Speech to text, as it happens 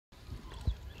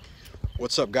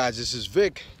What's up, guys? This is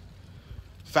Vic,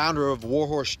 founder of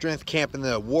Warhorse Strength Camp and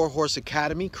the Warhorse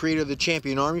Academy, creator of the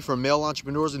Champion Army for male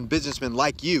entrepreneurs and businessmen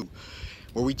like you,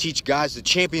 where we teach guys the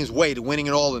champion's way to winning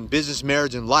it all in business,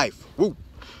 marriage, and life. Woo!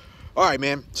 All right,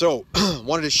 man. So,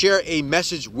 wanted to share a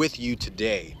message with you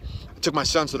today. I took my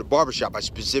son to the barber shop. I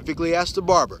specifically asked the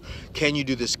barber, can you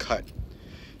do this cut?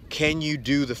 Can you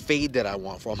do the fade that I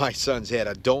want for my son's head?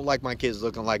 I don't like my kids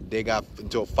looking like they got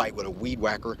into a fight with a weed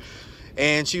whacker.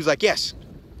 And she was like, yes.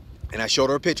 And I showed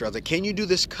her a picture. I was like, can you do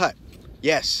this cut?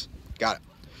 Yes. Got it.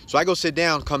 So I go sit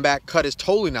down, come back. Cut is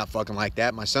totally not fucking like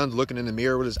that. My son's looking in the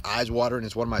mirror with his eyes watering.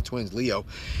 It's one of my twins, Leo.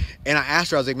 And I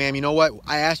asked her, I was like, ma'am, you know what?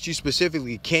 I asked you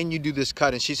specifically, can you do this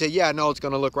cut? And she said, yeah, no, it's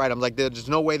going to look right. I'm like, there's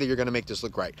no way that you're going to make this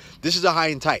look right. This is a high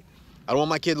and tight. I don't want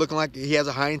my kid looking like he has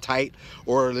a high and tight,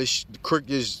 or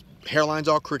his hairline's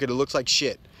all crooked. It looks like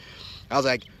shit. I was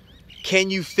like, can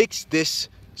you fix this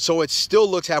so it still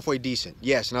looks halfway decent?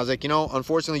 Yes. And I was like, you know,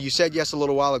 unfortunately, you said yes a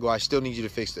little while ago. I still need you to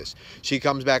fix this. She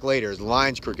comes back later. His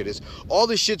line's crooked. All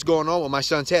this shit's going on with my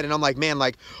son's head. And I'm like, man,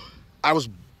 like, I was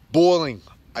boiling.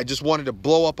 I just wanted to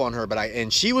blow up on her.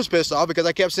 And she was pissed off because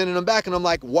I kept sending him back. And I'm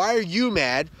like, why are you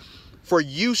mad for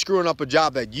you screwing up a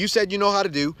job that you said you know how to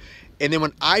do? And then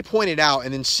when I point it out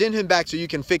and then send him back so you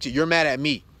can fix it, you're mad at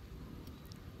me.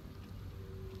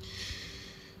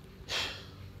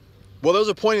 Well, there was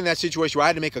a point in that situation where I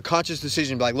had to make a conscious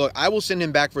decision, be like, look, I will send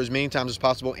him back for as many times as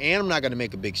possible, and I'm not going to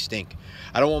make a big stink.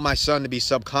 I don't want my son to be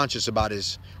subconscious about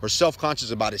self-conscious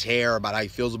about his hair, about how he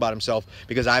feels about himself,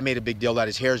 because I made a big deal that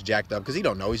his hair's jacked up, because he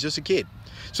don't know, he's just a kid.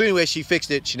 So anyway, she fixed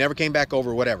it. She never came back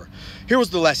over, whatever. Here was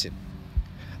the lesson.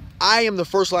 I am the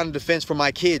first line of defense for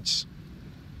my kids.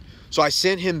 So I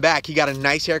sent him back. He got a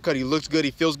nice haircut. He looks good.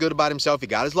 He feels good about himself. He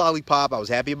got his lollipop. I was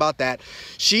happy about that.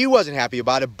 She wasn't happy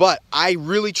about it, but I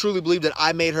really, truly believe that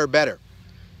I made her better.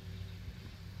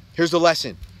 Here's the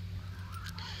lesson.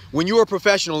 When you are a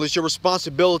professional, it's your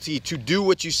responsibility to do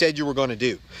what you said you were going to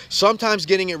do. Sometimes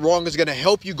getting it wrong is going to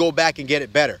help you go back and get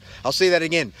it better. I'll say that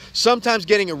again. Sometimes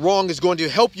getting it wrong is going to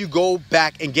help you go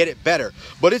back and get it better.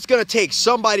 But it's going to take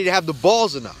somebody to have the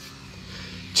balls enough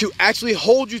to actually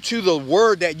hold you to the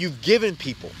word that you've given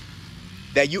people,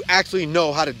 that you actually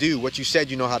know how to do what you said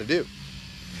you know how to do.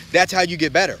 That's how you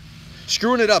get better.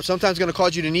 Screwing it up sometimes going to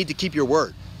cause you to need to keep your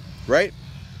word, right?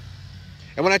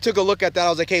 And when I took a look at that, I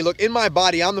was like, hey, look, in my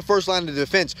body, I'm the first line of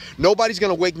defense. Nobody's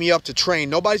going to wake me up to train.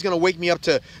 Nobody's going to wake me up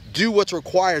to do what's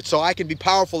required so I can be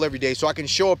powerful every day, so I can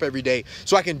show up every day,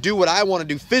 so I can do what I want to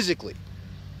do physically.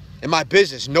 In my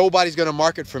business, nobody's going to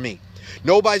market for me.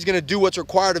 Nobody's going to do what's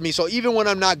required of me. So even when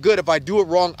I'm not good, if I do it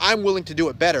wrong, I'm willing to do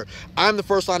it better. I'm the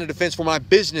first line of defense for my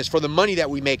business, for the money that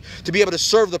we make, to be able to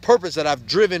serve the purpose that I've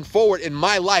driven forward in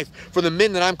my life for the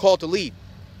men that I'm called to lead.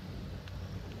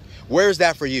 Where's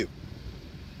that for you?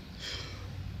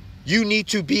 You need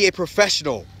to be a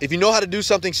professional. If you know how to do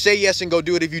something, say yes and go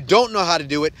do it. If you don't know how to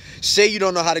do it, say you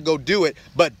don't know how to go do it,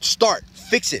 but start,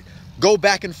 fix it, go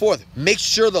back and forth. Make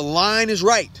sure the line is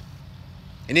right.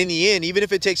 And in the end, even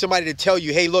if it takes somebody to tell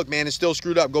you, hey, look, man, it's still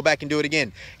screwed up, go back and do it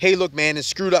again. Hey, look, man, it's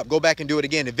screwed up, go back and do it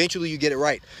again. Eventually you get it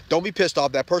right. Don't be pissed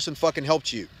off. That person fucking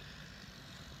helped you.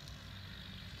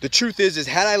 The truth is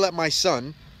had I let my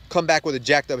son come back with a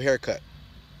jacked up haircut,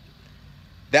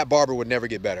 that barber would never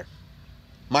get better.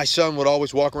 My son would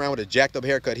always walk around with a jacked up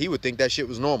haircut. He would think that shit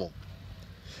was normal.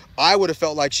 I would have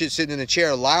felt like shit sitting in a chair,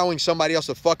 allowing somebody else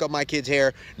to fuck up my kid's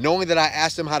hair, knowing that I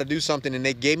asked them how to do something and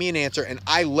they gave me an answer and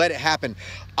I let it happen.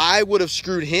 I would have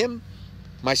screwed him,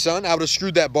 my son. I would have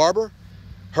screwed that barber,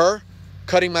 her,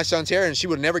 cutting my son's hair, and she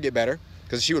would never get better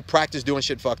because she would practice doing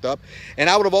shit fucked up. And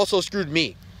I would have also screwed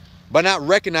me by not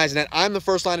recognizing that I'm the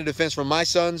first line of defense for my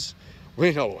son's,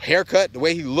 you know, haircut, the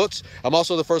way he looks. I'm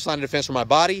also the first line of defense for my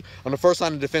body. I'm the first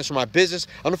line of defense for my business.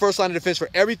 I'm the first line of defense for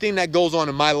everything that goes on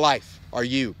in my life. Are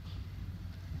you?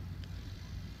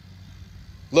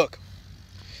 Look,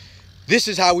 this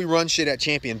is how we run shit at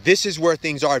Champion. This is where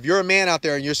things are. If you're a man out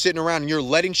there and you're sitting around and you're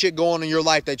letting shit go on in your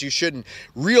life that you shouldn't,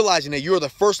 realizing that you're the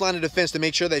first line of defense to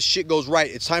make sure that shit goes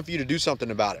right, it's time for you to do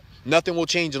something about it. Nothing will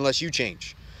change unless you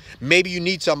change. Maybe you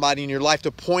need somebody in your life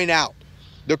to point out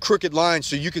the crooked lines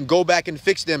so you can go back and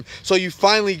fix them so you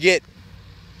finally get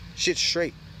shit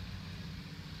straight.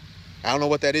 I don't know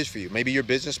what that is for you. Maybe your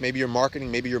business, maybe your marketing,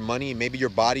 maybe your money, maybe your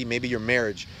body, maybe your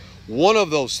marriage. One of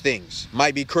those things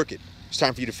might be crooked. It's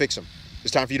time for you to fix them.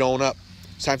 It's time for you to own up.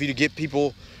 It's time for you to get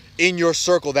people in your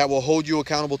circle that will hold you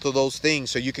accountable to those things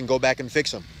so you can go back and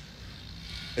fix them.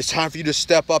 It's time for you to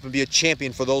step up and be a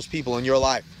champion for those people in your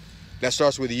life. That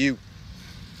starts with you.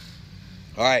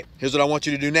 All right, here's what I want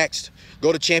you to do next.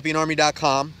 Go to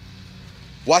championarmy.com,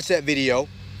 watch that video,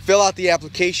 fill out the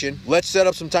application. Let's set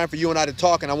up some time for you and I to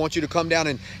talk, and I want you to come down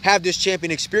and have this champion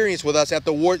experience with us at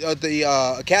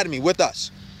the academy with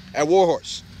us at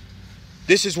Warhorse.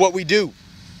 This is what we do.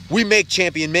 We make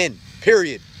champion men,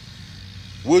 period.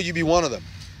 Will you be one of them?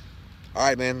 All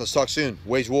right, man, let's talk soon.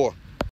 Wage war.